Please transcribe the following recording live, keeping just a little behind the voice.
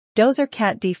Dozer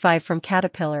Cat D5 from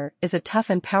Caterpillar is a tough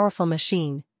and powerful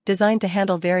machine, designed to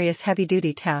handle various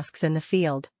heavy-duty tasks in the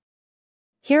field.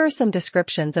 Here are some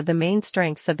descriptions of the main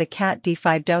strengths of the Cat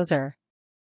D5 Dozer.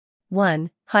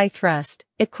 1. High thrust.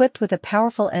 Equipped with a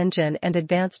powerful engine and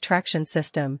advanced traction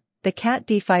system, the Cat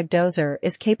D5 Dozer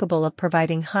is capable of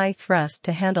providing high thrust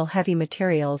to handle heavy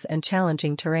materials and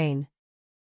challenging terrain.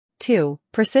 2.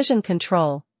 Precision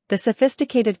control. The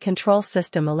sophisticated control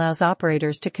system allows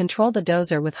operators to control the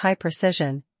dozer with high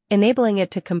precision, enabling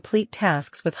it to complete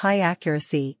tasks with high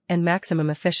accuracy and maximum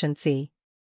efficiency.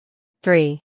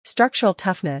 3. Structural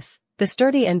toughness. The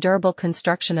sturdy and durable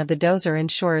construction of the dozer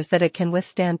ensures that it can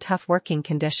withstand tough working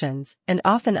conditions and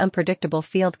often unpredictable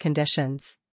field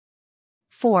conditions.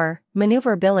 4.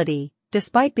 Maneuverability.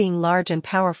 Despite being large and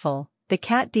powerful, the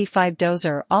Cat D5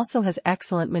 Dozer also has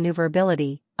excellent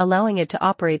maneuverability, allowing it to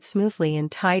operate smoothly in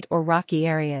tight or rocky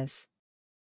areas.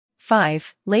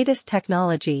 5. Latest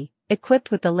technology. Equipped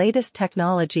with the latest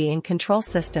technology in control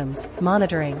systems,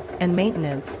 monitoring, and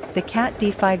maintenance, the Cat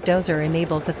D5 Dozer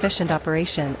enables efficient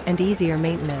operation and easier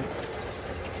maintenance.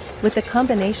 With the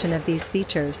combination of these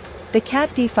features, the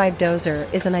Cat D5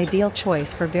 Dozer is an ideal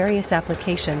choice for various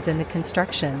applications in the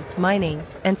construction, mining,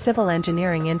 and civil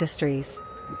engineering industries.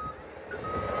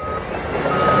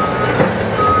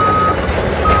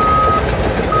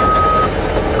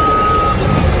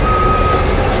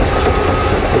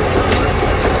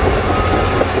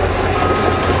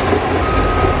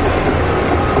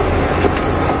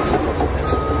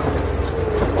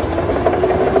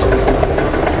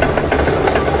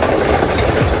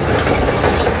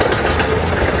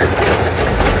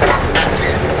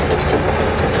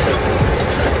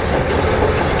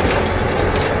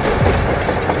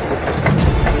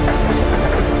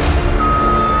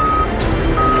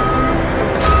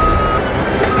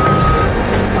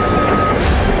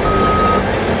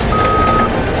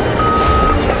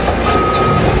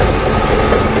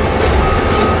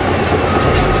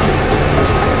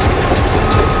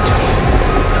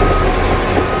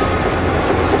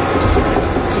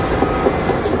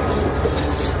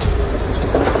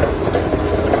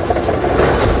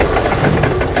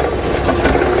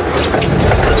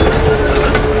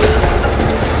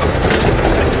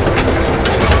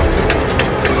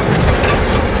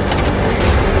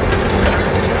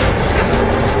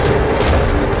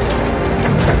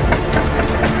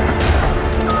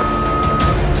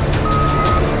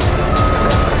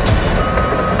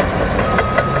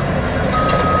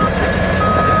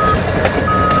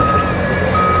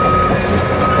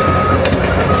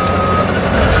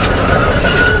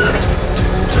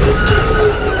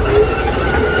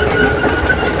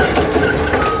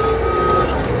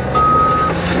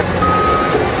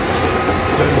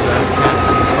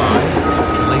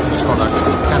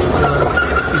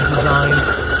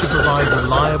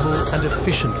 Reliable and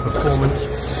efficient performance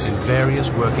in various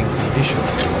working conditions,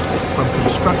 from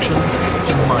construction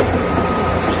to mining.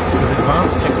 With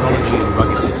advanced technology and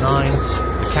rugged design,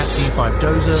 the Cat D5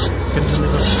 Dozer can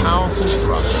deliver powerful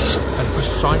thrust and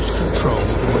precise control in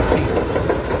the field.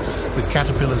 With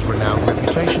Caterpillar's renowned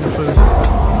reputation for